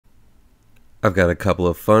I've got a couple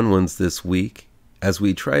of fun ones this week as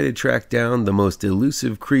we try to track down the most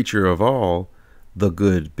elusive creature of all, the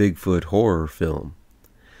good Bigfoot horror film.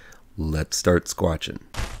 Let's start squatching.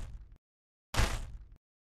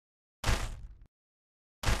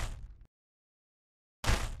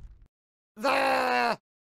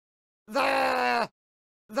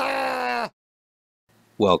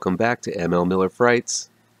 Welcome back to ML Miller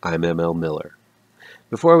Frights. I'm ML Miller.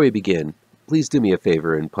 Before we begin, please do me a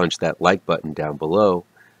favor and punch that like button down below.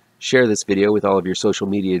 Share this video with all of your social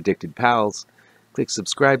media addicted pals. Click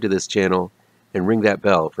subscribe to this channel and ring that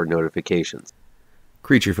bell for notifications.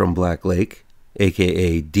 Creature from Black Lake,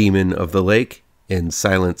 aka Demon of the Lake and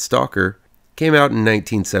Silent Stalker, came out in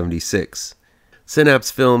 1976.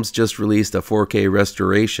 Synapse Films just released a 4K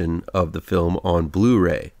restoration of the film on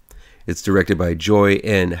Blu-ray. It's directed by Joy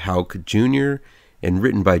N. Houck Jr. and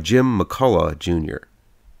written by Jim McCullough Jr.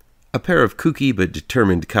 A pair of kooky but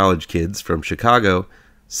determined college kids from Chicago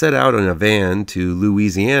set out in a van to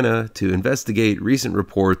Louisiana to investigate recent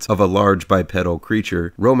reports of a large bipedal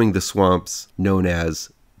creature roaming the swamps known as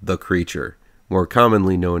the Creature, more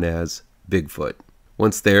commonly known as Bigfoot.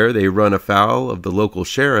 Once there, they run afoul of the local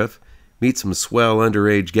sheriff, meet some swell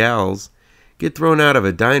underage gals, get thrown out of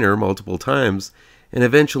a diner multiple times, and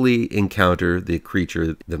eventually encounter the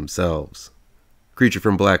creature themselves. Creature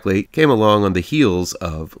from Black Lake came along on the heels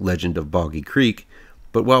of Legend of Boggy Creek,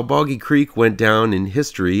 but while Boggy Creek went down in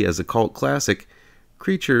history as a cult classic,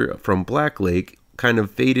 Creature from Black Lake kind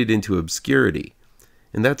of faded into obscurity,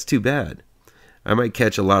 and that's too bad. I might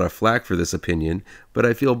catch a lot of flack for this opinion, but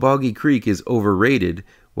I feel Boggy Creek is overrated,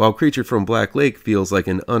 while Creature from Black Lake feels like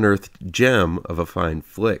an unearthed gem of a fine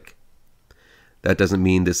flick. That doesn't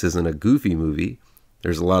mean this isn't a goofy movie.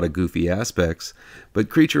 There's a lot of goofy aspects, but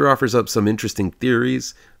Creature offers up some interesting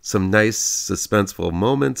theories, some nice suspenseful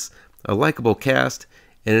moments, a likable cast,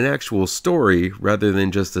 and an actual story rather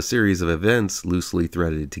than just a series of events loosely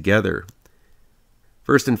threaded together.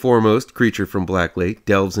 First and foremost, Creature from Black Lake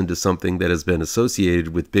delves into something that has been associated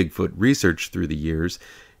with Bigfoot research through the years,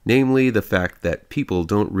 namely the fact that people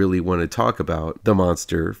don't really want to talk about the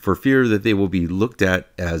monster for fear that they will be looked at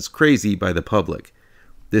as crazy by the public.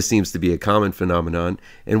 This seems to be a common phenomenon,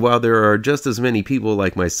 and while there are just as many people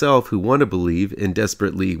like myself who want to believe and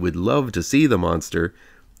desperately would love to see the monster,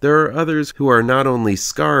 there are others who are not only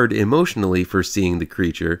scarred emotionally for seeing the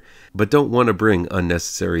creature, but don't want to bring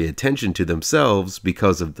unnecessary attention to themselves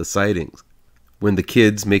because of the sightings. When the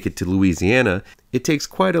kids make it to Louisiana, it takes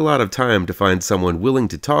quite a lot of time to find someone willing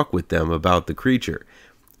to talk with them about the creature.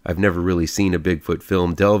 I've never really seen a Bigfoot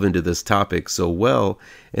film delve into this topic so well,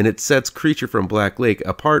 and it sets Creature from Black Lake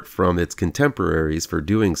apart from its contemporaries for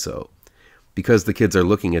doing so. Because the kids are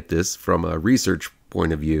looking at this from a research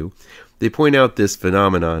point of view, they point out this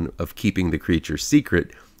phenomenon of keeping the creature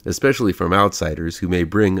secret, especially from outsiders who may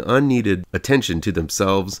bring unneeded attention to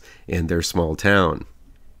themselves and their small town.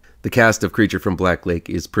 The cast of Creature from Black Lake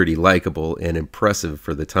is pretty likable and impressive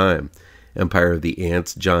for the time. Empire of the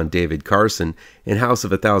Ants' John David Carson and House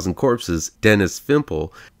of a Thousand Corpses' Dennis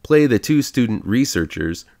Fimple play the two student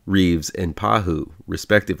researchers, Reeves and Pahu,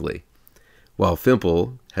 respectively. While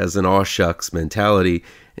Fimple has an aw shucks mentality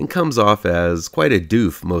and comes off as quite a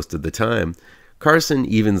doof most of the time, Carson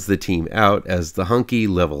evens the team out as the hunky,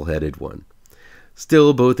 level-headed one.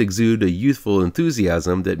 Still, both exude a youthful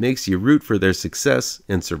enthusiasm that makes you root for their success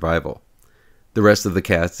and survival. The rest of the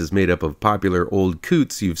cast is made up of popular old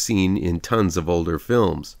coots you've seen in tons of older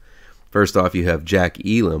films. First off, you have Jack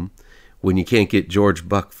Elam. When you can't get George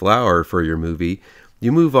Buck Flower for your movie,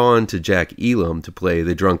 you move on to Jack Elam to play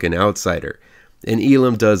the drunken outsider. And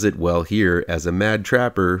Elam does it well here as a mad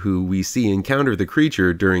trapper who we see encounter the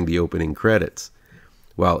creature during the opening credits.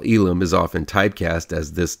 While Elam is often typecast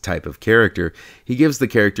as this type of character, he gives the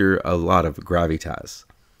character a lot of gravitas.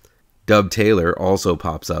 Dub Taylor also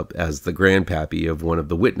pops up as the grandpappy of one of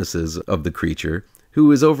the witnesses of the creature,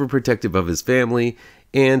 who is overprotective of his family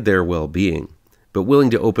and their well-being, but willing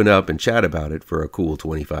to open up and chat about it for a cool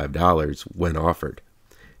 $25 when offered.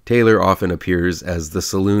 Taylor often appears as the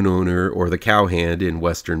saloon owner or the cowhand in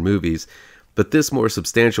Western movies, but this more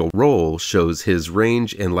substantial role shows his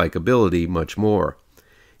range and likability much more.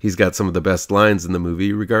 He's got some of the best lines in the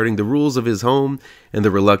movie regarding the rules of his home and the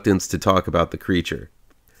reluctance to talk about the creature.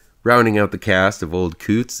 Rounding out the cast of old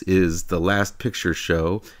coots is The Last Picture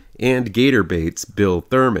Show and Gator Bait's Bill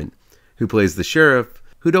Thurman, who plays the sheriff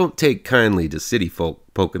who don't take kindly to city folk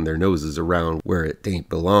poking their noses around where it ain't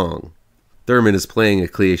belong. Thurman is playing a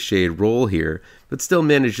cliched role here, but still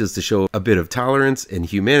manages to show a bit of tolerance and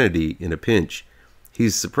humanity in a pinch.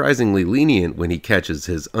 He's surprisingly lenient when he catches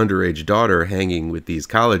his underage daughter hanging with these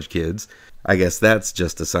college kids. I guess that's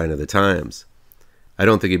just a sign of the times. I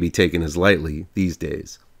don't think it'd be taken as lightly these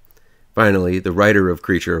days. Finally, the writer of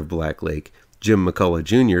Creature of Black Lake, Jim McCullough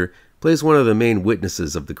Jr., plays one of the main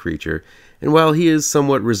witnesses of the creature, and while he is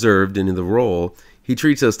somewhat reserved in the role, he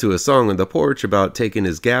treats us to a song on the porch about taking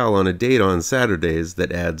his gal on a date on Saturdays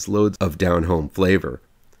that adds loads of down-home flavor.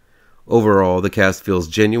 Overall, the cast feels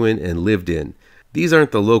genuine and lived in. These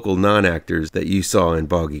aren't the local non-actors that you saw in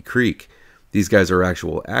Boggy Creek. These guys are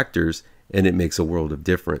actual actors, and it makes a world of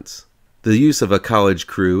difference. The use of a college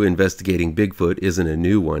crew investigating Bigfoot isn't a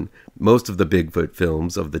new one. Most of the Bigfoot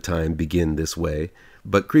films of the time begin this way,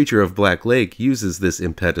 but Creature of Black Lake uses this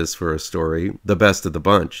impetus for a story the best of the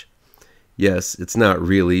bunch. Yes, it's not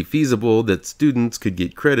really feasible that students could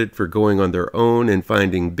get credit for going on their own and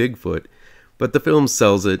finding Bigfoot, but the film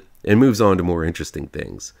sells it and moves on to more interesting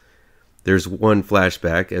things. There's one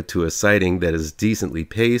flashback to a sighting that is decently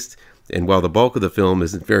paced, and while the bulk of the film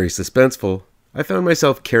isn't very suspenseful, I found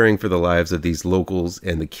myself caring for the lives of these locals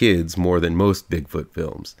and the kids more than most Bigfoot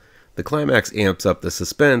films. The climax amps up the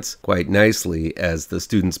suspense quite nicely as the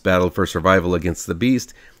students battle for survival against the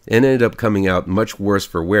beast and end up coming out much worse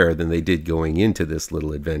for wear than they did going into this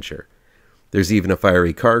little adventure. There's even a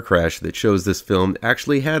fiery car crash that shows this film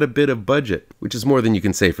actually had a bit of budget, which is more than you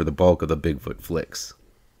can say for the bulk of the Bigfoot flicks.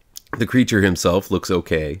 The creature himself looks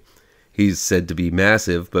okay. He's said to be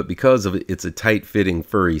massive, but because of it's a tight-fitting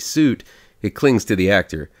furry suit, it clings to the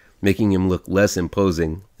actor, making him look less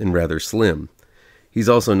imposing and rather slim. He's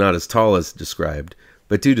also not as tall as described,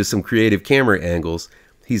 but due to some creative camera angles,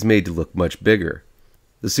 he's made to look much bigger.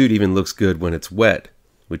 The suit even looks good when it's wet,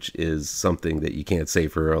 which is something that you can't say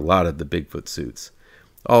for a lot of the Bigfoot suits.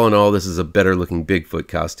 All in all, this is a better looking Bigfoot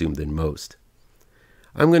costume than most.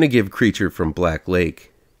 I'm going to give Creature from Black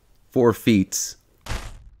Lake 4 feet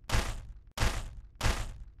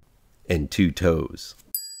and 2 toes.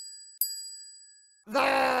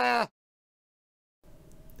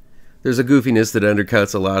 There's a goofiness that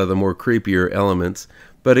undercuts a lot of the more creepier elements,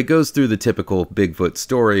 but it goes through the typical Bigfoot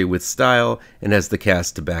story with style and has the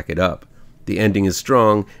cast to back it up. The ending is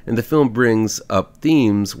strong, and the film brings up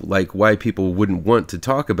themes like why people wouldn't want to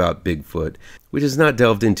talk about Bigfoot, which is not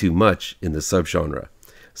delved into much in the subgenre.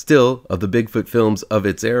 Still, of the Bigfoot films of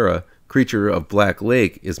its era, Creature of Black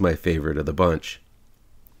Lake is my favorite of the bunch.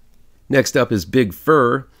 Next up is Big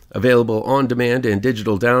Fur, available on demand and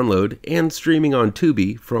digital download, and streaming on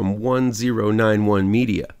Tubi from 1091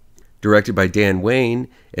 Media. Directed by Dan Wayne,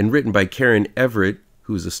 and written by Karen Everett,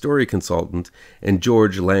 who's a story consultant, and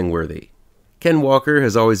George Langworthy. Ken Walker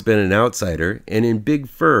has always been an outsider, and in Big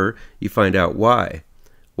Fur, you find out why.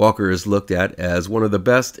 Walker is looked at as one of the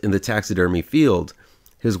best in the taxidermy field.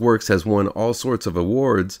 His works has won all sorts of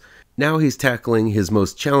awards. Now he's tackling his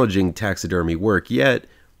most challenging taxidermy work yet,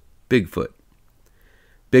 Bigfoot.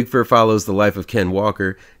 Big Fur follows the life of Ken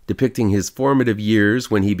Walker, depicting his formative years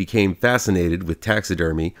when he became fascinated with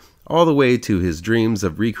taxidermy, all the way to his dreams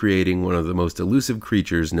of recreating one of the most elusive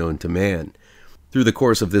creatures known to man. Through the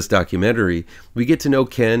course of this documentary, we get to know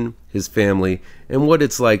Ken, his family, and what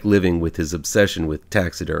it's like living with his obsession with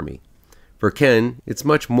taxidermy. For Ken, it's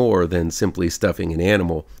much more than simply stuffing an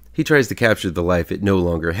animal. He tries to capture the life it no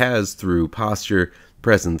longer has through posture,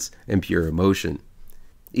 presence, and pure emotion.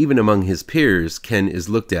 Even among his peers, Ken is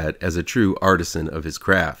looked at as a true artisan of his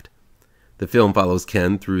craft. The film follows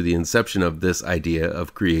Ken through the inception of this idea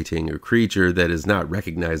of creating a creature that is not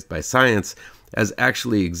recognized by science as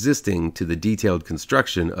actually existing to the detailed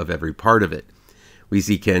construction of every part of it. We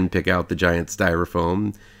see Ken pick out the giant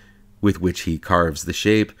styrofoam with which he carves the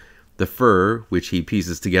shape, the fur which he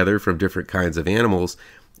pieces together from different kinds of animals,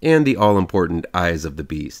 and the all-important eyes of the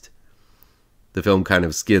beast. The film kind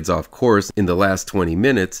of skids off course in the last 20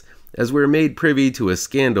 minutes as we're made privy to a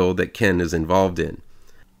scandal that Ken is involved in.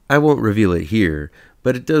 I won't reveal it here,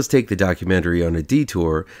 but it does take the documentary on a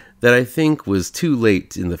detour that I think was too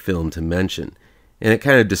late in the film to mention, and it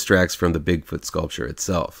kind of distracts from the Bigfoot sculpture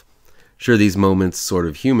itself. Sure, these moments sort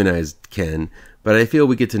of humanized Ken, but I feel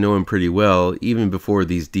we get to know him pretty well even before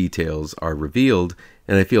these details are revealed,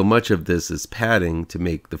 and I feel much of this is padding to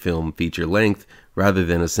make the film feature length rather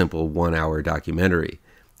than a simple 1-hour documentary.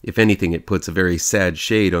 If anything, it puts a very sad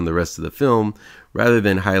shade on the rest of the film, rather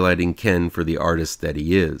than highlighting Ken for the artist that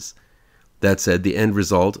he is. That said, the end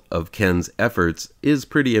result of Ken's efforts is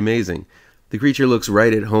pretty amazing. The creature looks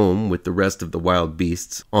right at home with the rest of the wild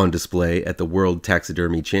beasts on display at the World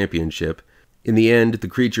Taxidermy Championship. In the end, the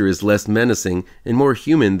creature is less menacing and more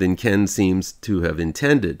human than Ken seems to have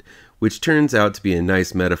intended, which turns out to be a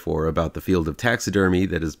nice metaphor about the field of taxidermy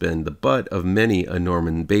that has been the butt of many a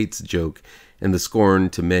Norman Bates joke and the scorn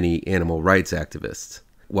to many animal rights activists.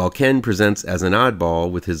 While Ken presents as an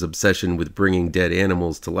oddball with his obsession with bringing dead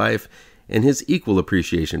animals to life and his equal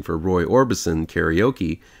appreciation for Roy Orbison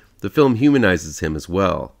karaoke, the film humanizes him as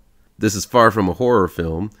well. This is far from a horror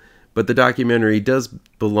film, but the documentary does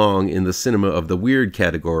belong in the cinema of the weird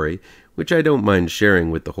category, which I don't mind sharing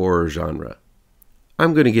with the horror genre.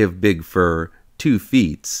 I'm going to give Big Fur 2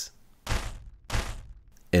 feet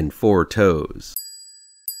and 4 toes.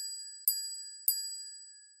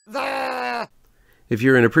 If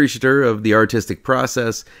you're an appreciator of the artistic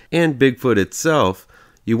process and Bigfoot itself,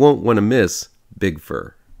 you won't want to miss Big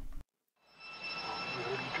Fur.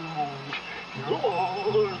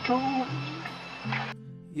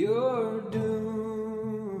 You're doomed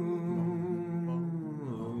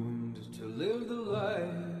to live the life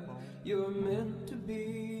you're meant to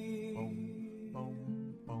be,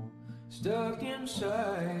 stuck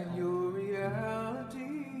inside your reality.